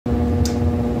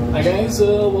Hi guys,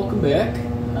 welcome back.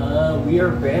 We are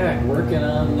back working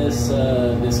on this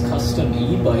this custom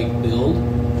e-bike build,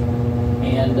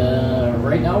 and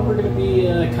right now we're going to be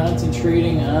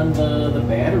concentrating on the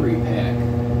battery pack,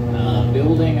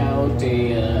 building out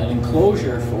an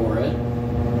enclosure for it.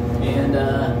 And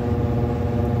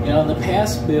you know, in the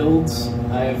past builds,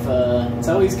 it's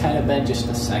always kind of been just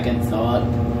a second thought.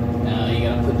 You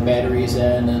got to put the batteries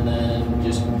in and then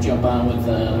just jump on with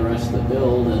the rest of the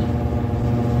build. And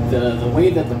the way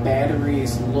that the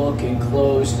batteries look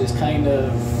enclosed is kind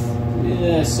of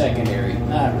secondary,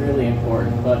 not really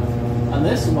important. But on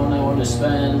this one, I want to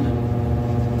spend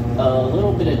a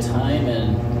little bit of time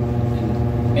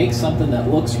and make something that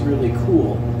looks really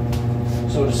cool.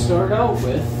 So to start out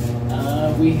with,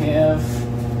 we have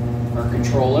our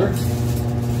controller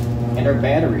and our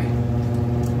battery.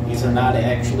 These are not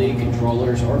actually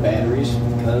controllers or batteries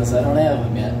because I don't have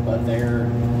them yet, but they're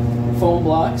foam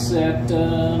blocks that you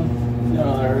know,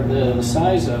 are the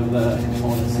size of the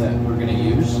components that we're going to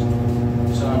use.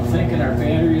 So I'm thinking our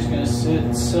battery is going to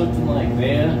sit something like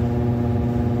that.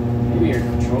 Maybe our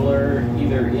controller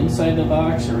either inside the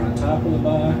box or on top of the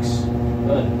box,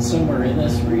 but somewhere in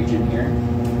this region here.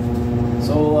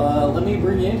 So let me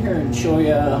bring you in here and show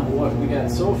you what we got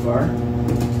so far.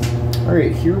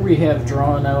 Alright, here we have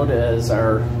drawn out as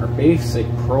our basic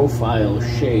profile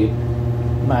shape.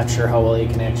 I'm not sure how well you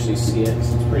can actually see it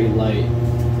because it's pretty light.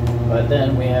 But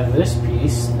then we have this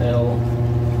piece that'll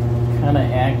kind of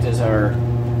act as our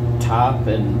top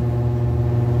and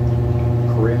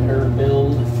perimeter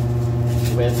build,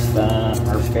 with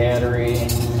our battery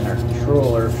and our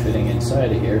controller fitting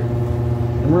inside of here.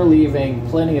 And we're leaving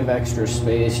plenty of extra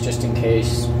space just in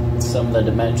case some of the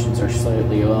dimensions are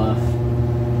slightly off.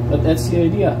 But that's the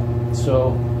idea.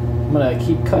 So I'm going to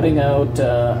keep cutting out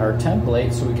our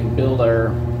template so we can build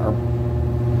our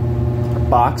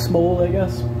box mold, I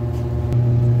guess.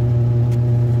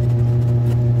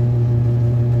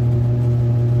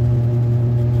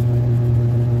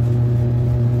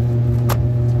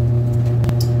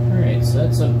 Alright, so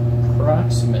that's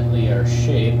approximately our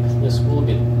shape. This will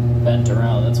get bent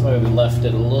around. That's why we left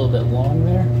it a little bit long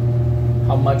there.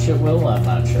 How much it will, I'm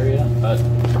not sure yet, but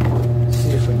let's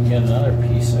see if we can get another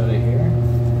piece out of here.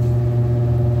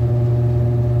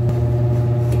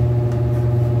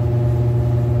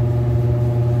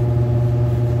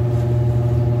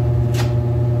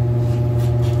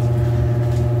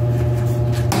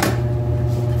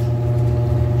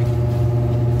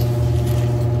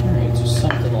 Alright, just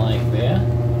something like that.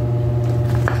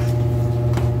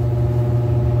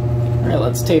 Alright,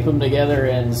 let's tape them together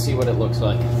and see what it looks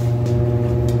like.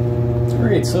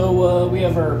 Alright, so we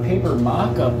have our paper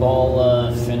mock-up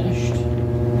all finished,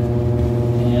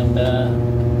 and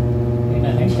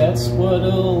I think that's what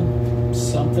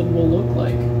something will look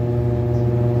like.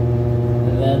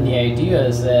 And then the idea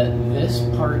is that this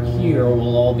part here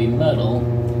will all be metal,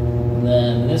 and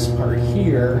then this part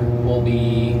here will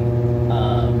be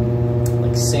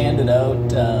like sanded out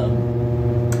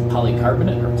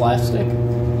polycarbonate or plastic.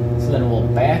 So then we'll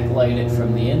backlight it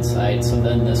from the inside, so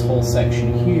then this whole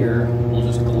section here will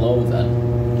just glow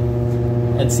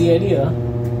then. That's the idea,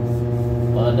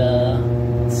 but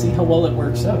let's see how well it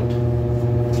works out.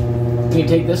 We can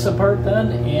take this apart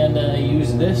then and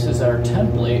use this as our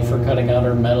template for cutting out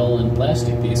our metal and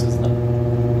plastic pieces then.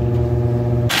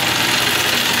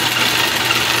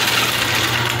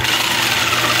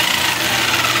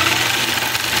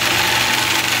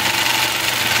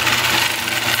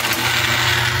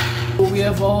 We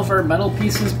have all of our metal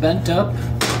pieces bent up,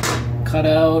 cut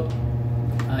out.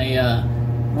 I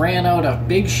ran out of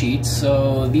big sheets,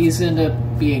 so these end up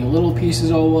being little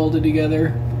pieces all welded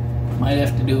together. Might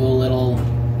have to do a little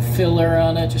filler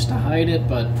on it just to hide it,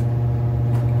 but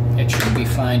it should be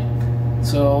fine.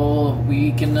 So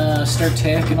we can start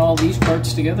tacking all these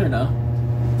parts together now.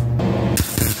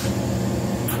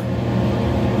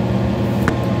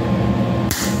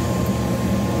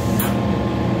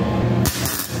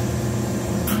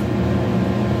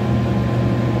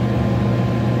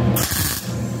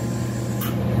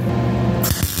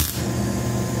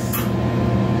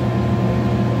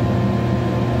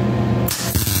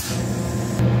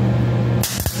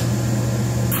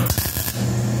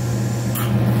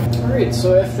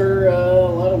 So after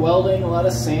a lot of welding, a lot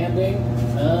of sanding,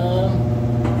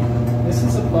 this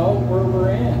is about where we're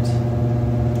at.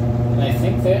 And I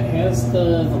think that has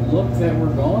the look that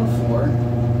we're going for.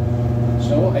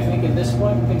 So I think at this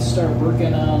point we can start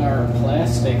working on our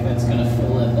plastic that's going to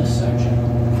fill in this section.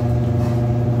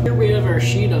 Here we have our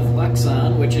sheet of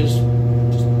Lexan, which is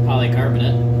just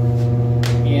polycarbonate.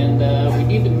 And we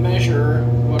need to measure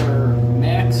what our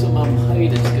maximum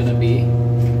height is going to be.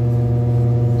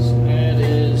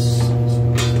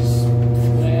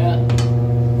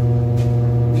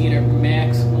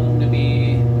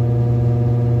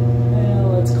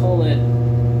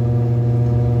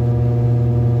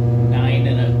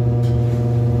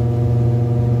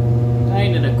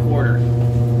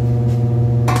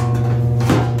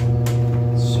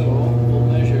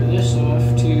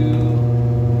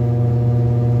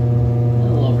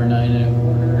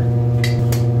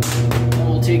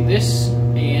 this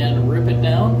and rip it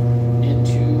down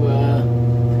into,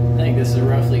 I think this is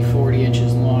roughly 40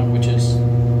 inches long, which is,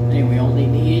 I think we only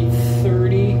need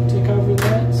 30 to cover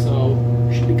that, so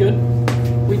should be good.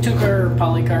 We took our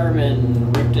polycarb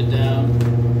and ripped it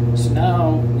down, so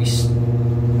now we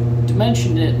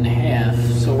dimensioned it in half,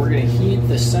 so we're going to heat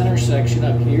the center section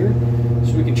up here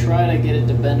so we can try to get it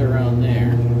to bend around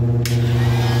there.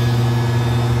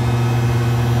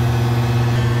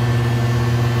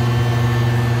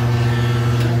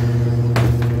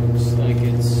 Looks like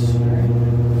it's alright.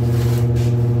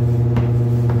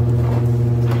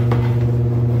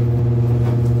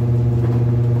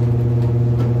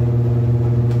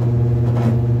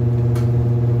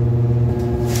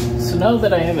 So now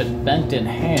that I have it bent in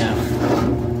half,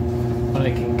 what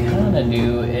I can kind of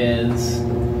do is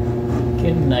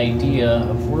get an idea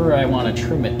of where I want to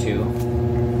trim it to.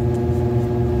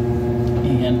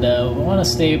 And we want to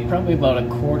stay probably about a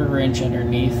 1/4 inch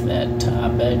underneath that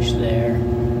top edge there.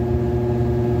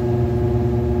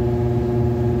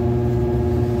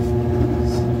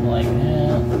 Something like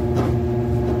that.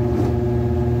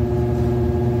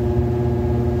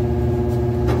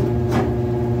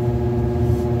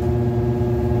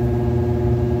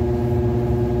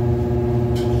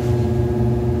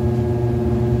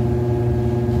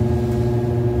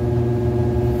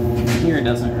 Here it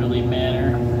doesn't really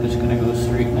matter. We're just going to go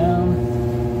straight down.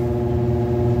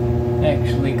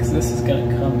 Actually, because this is going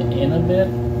to come in a bit.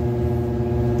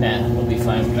 Nah, we'll be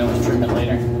fine. We can always trim it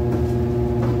later.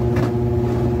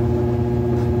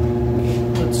 Okay,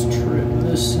 let's trim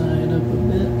this side up a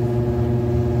bit.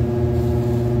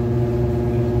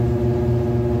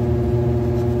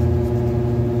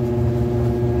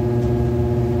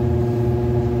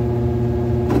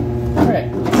 Alright,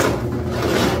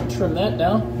 trim that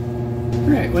down.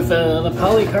 Alright, with the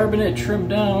polycarbonate trimmed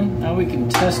down, now we can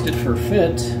test it for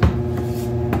fit.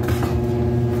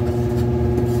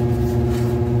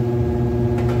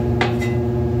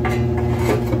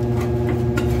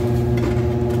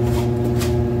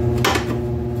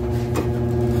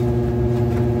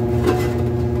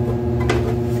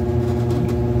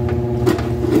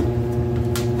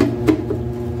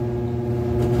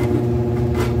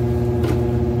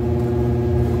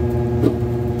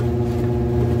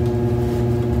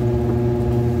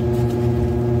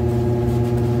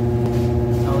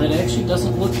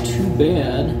 Doesn't look too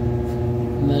bad,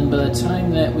 and then by the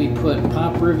time that we put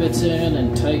pop rivets in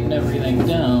and tighten everything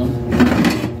down,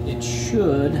 it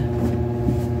should,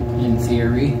 in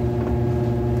theory,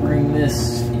 bring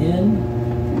this in.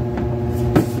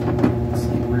 Looks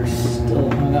like we're still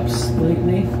hung up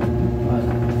slightly, but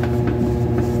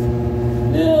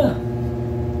yeah,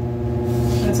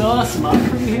 that's awesome. I'm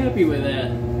pretty happy with that.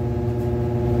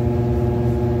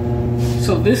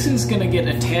 So this is going to get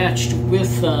attached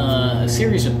with a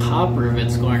series of pop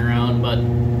rivets going around, but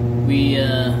we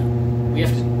have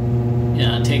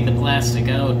to take the plastic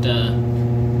out,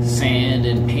 sand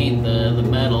and paint the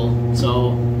metal.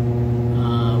 So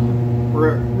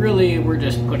we're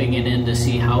just putting it in to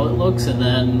see how it looks, and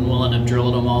then we'll end up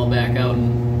drilling them all back out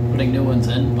and putting new ones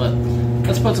in. But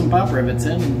let's put some pop rivets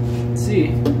in and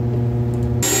see.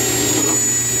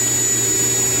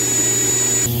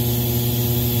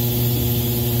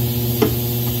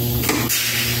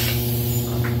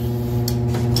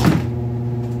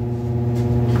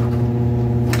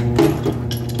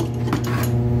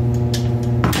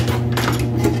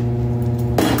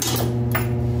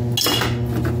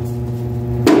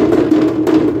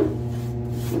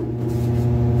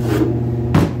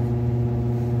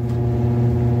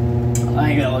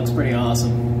 I think that looks pretty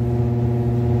awesome.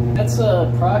 That's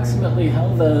approximately how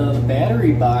the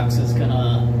battery box is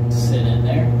gonna sit in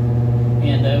there.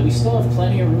 And we still have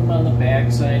plenty of room on the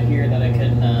back side here that I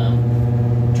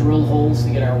can drill holes to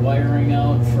get our wiring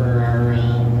out for our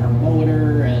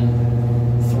motor and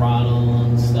throttle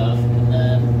and stuff. And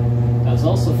then I was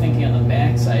also thinking on the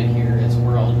back side here is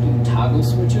where I'll do toggle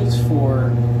switches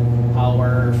for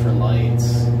power, for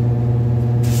lights.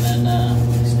 And then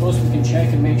I suppose we can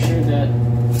check and make sure that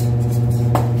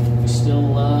we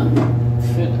still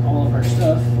fit all of our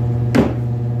stuff.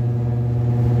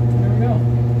 There we go.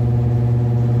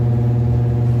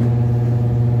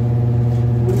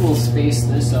 We will space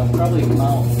this. I'll probably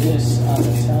mount this on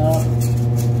the top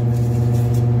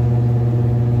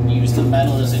and use the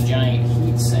metal as a giant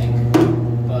heat sink.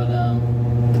 But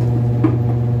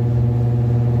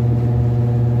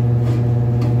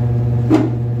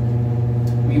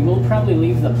we will probably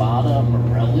leave the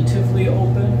bottom relatively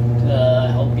open to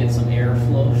help get some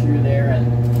airflow through there and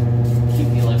keep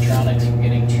the electronics from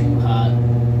getting too hot.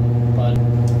 But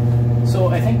so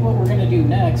I think what we're going to do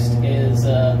next is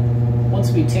once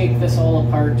once we take this all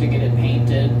apart to get it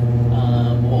painted,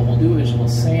 what we'll do is we'll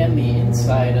sand the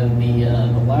inside of the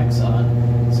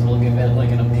Lexon, so we'll give it like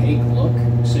an opaque look,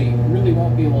 so you really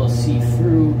won't be able to see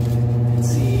through and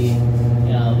see,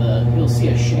 you know, you'll see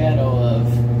a shadow of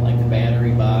like the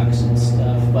battery box and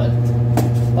stuff. But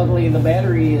luckily the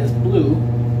battery is blue,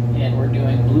 and we're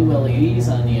doing blue LEDs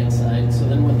on the inside, so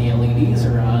then when the LEDs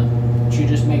are on, it should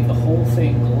just make the whole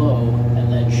thing glow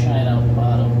and then shine out the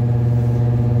bottom.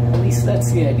 At least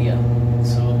that's the idea.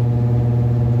 So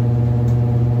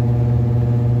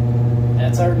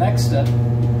that's our next step.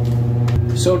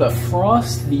 So to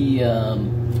frost the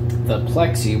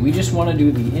plexi, we just want to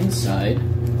do the inside.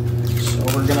 So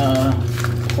we're gonna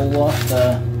pull off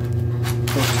the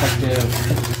protective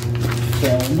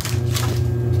film,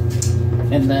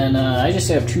 and then I just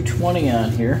have 220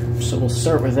 on here. So we'll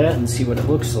start with that and see what it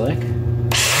looks like.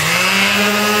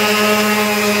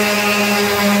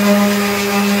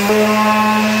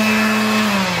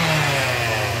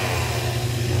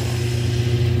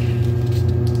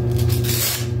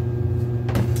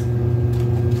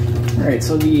 Alright,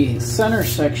 so the center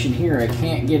section here I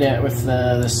can't get at with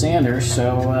the sander,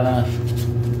 so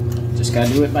just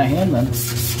gotta do it by hand then.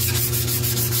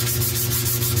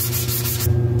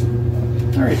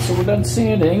 Alright, so we're done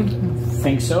sanding.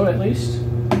 Think so, at least.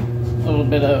 A little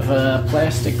bit of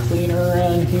plastic cleaner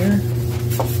around here.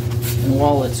 And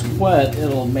while it's wet,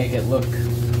 it'll make it look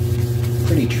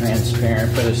pretty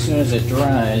transparent, but as soon as it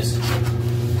dries,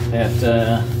 that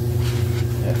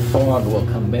fog will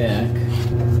come back.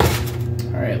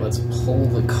 Alright, let's pull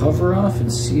the cover off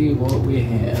and see what we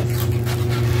have.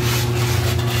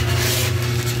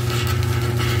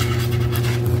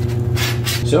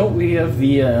 So we have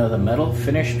the metal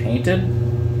finish painted.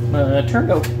 It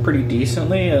turned out pretty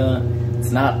decently.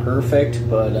 It's not perfect,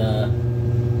 but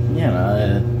you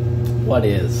know, what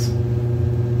is?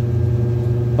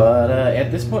 But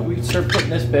at this point we can start putting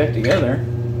this back together.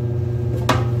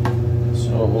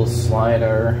 So we'll slide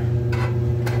our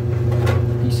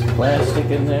piece of plastic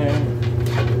in there,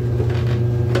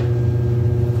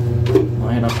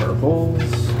 line up our holes,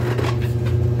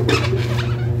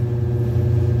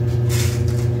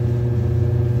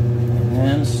 and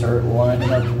then start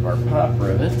lining up our pop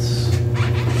rivets.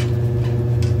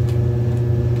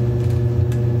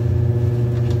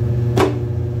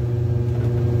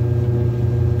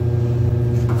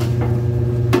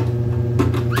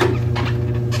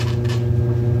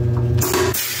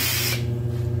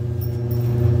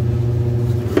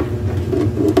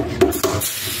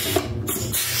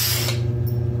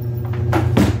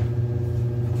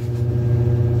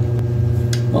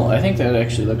 I think that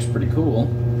actually looks pretty cool.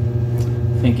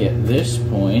 I think at this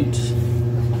point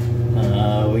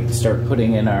we can start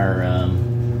putting in our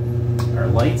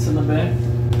lights in the back.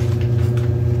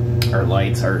 Our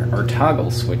lights, our toggle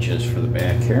switches for the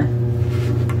back here.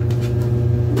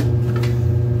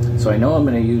 So I know I'm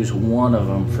going to use one of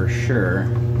them for sure.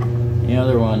 The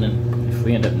other one, if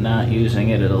we end up not using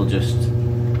it, it'll just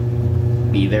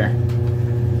be there.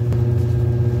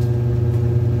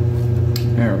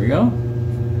 There we go.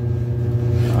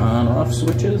 On off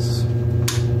switches.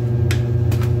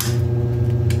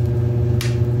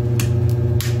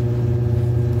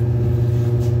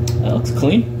 That looks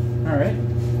clean. Alright.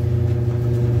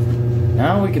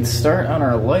 Now we can start on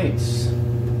our lights.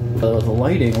 The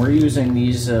lighting, we're using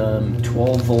these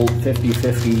 12 volt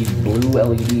 50/50 blue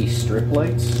LED strip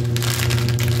lights.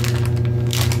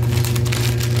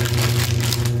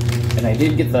 And I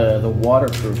did get the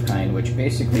waterproof kind, which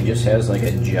basically just has like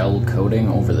a gel coating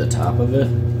over the top of it.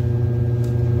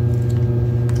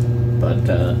 But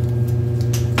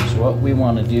so what we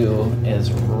want to do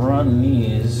is run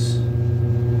these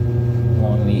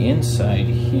along the inside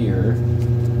here.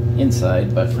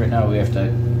 Inside, but right now we have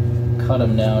to cut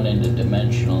them down into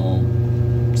dimensional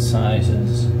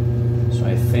sizes. So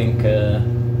I think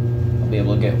I'll be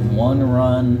able to get one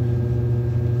run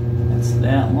that's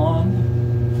that long.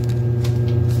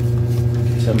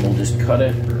 So we'll just cut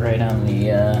it right on the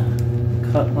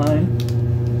cut line.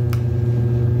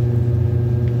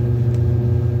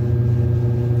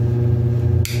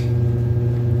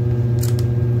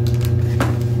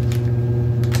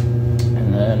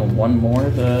 And then one more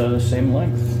the same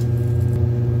length.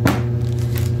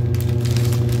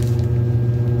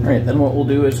 Alright, then what we'll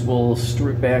do is we'll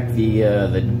strip back the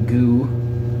goo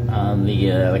on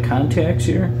the contacts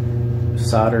here,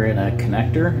 solder in a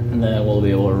connector, and then we'll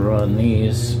be able to run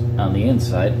these on the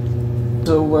inside.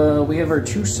 So we have our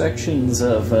two sections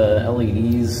of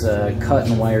LEDs cut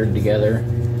and wired together,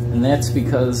 and that's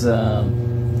because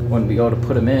when we go to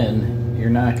put them in, you're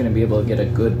not going to be able to get a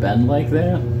good bend like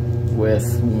that.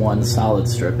 with one solid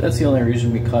strip. That's the only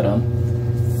reason we cut them.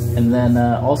 And then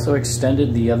also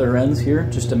extended the other ends here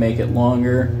just to make it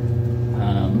longer,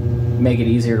 make it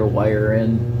easier to wire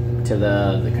in to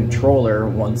the controller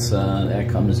once that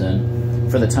comes in.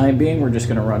 For the time being, we're just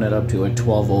going to run it up to a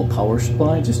 12-volt power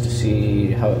supply just to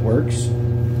see how it works.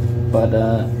 But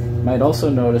you might also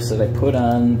notice that I put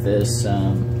on this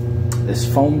this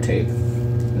foam tape,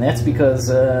 and that's because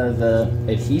the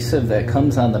adhesive that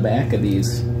comes on the back of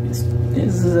these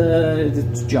is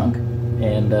it's junk,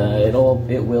 and it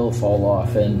will fall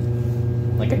off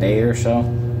in like a day or so.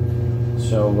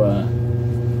 So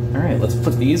all right, let's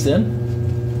put these in.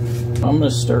 I'm going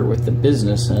to start with the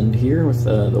business end here with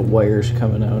the wires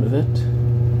coming out of it.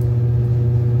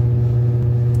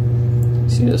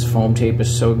 See, this foam tape is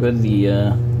so good,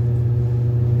 the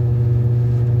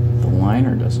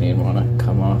liner doesn't even want to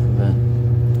come off of it.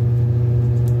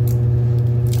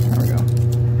 There we go.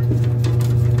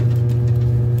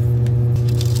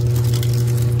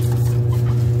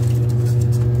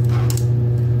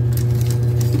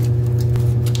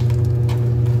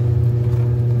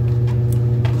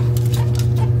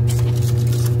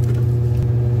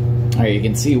 Alright, you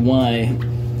can see why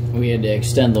we had to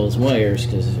extend those wires,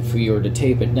 because if we were to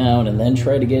tape it down and then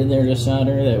try to get in there to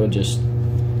solder, that would just,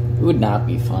 it would not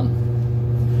be fun.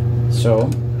 So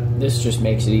this just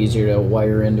makes it easier to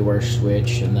wire into our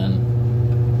switch and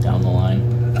then down the line.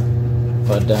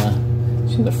 But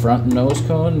see the front nose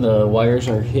cone, the wires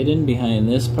are hidden behind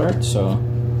this part, so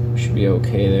we should be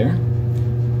okay there.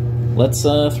 Let's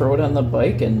throw it on the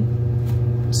bike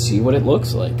and see what it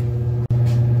looks like.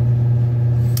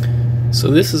 So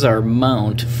this is our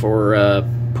mount for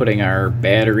putting our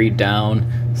battery down.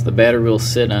 So the battery will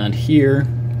sit on here,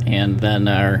 and then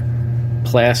our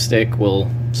plastic will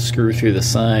screw through the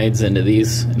sides into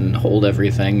these and hold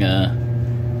everything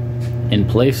in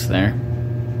place there.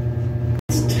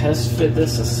 Let's test fit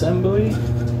this assembly.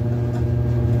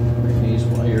 Bring these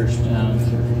wires down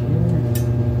through here.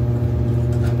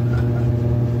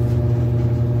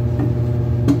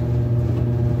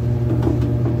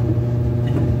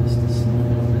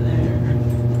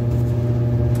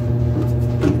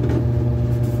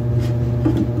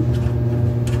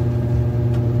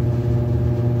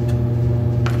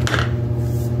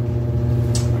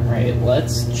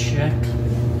 Let's check,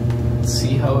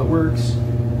 see how it works.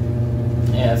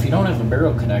 Yeah, if you don't have a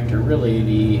barrel connector,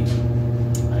 really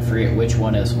I forget which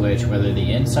one is which, whether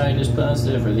the inside is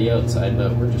positive or the outside,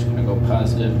 but we're just going to go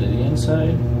positive to the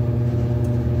inside.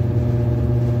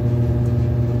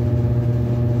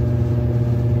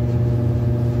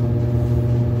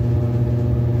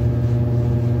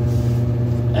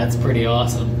 That's pretty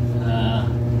awesome.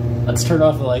 Let's turn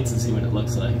off the lights and see what it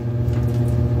looks like.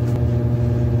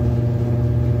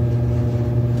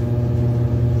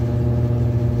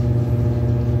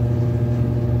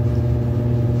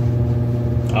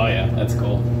 Oh yeah, that's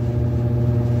cool.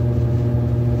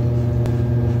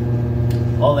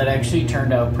 Well, that actually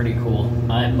turned out pretty cool.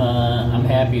 I'm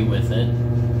happy with it.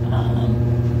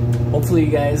 Hopefully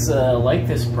you guys like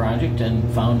this project and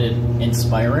found it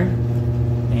inspiring.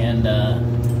 And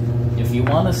if you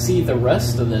want to see the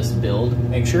rest of this build,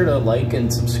 make sure to like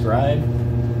and subscribe.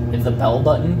 Hit the bell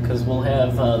button, because we'll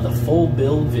have the full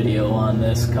build video on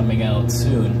this coming out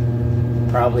soon.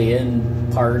 Probably in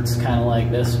parts, kind of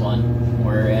like this one,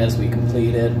 where as we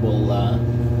complete it,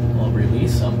 we'll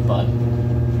release them. But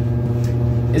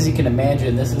as you can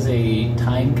imagine, this is a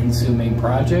time-consuming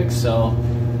project, so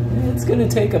it's going to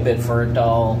take a bit for it to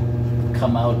all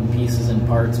come out in pieces and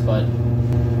parts. But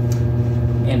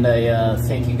I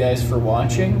thank you guys for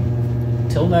watching.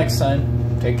 Till next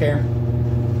time, take care.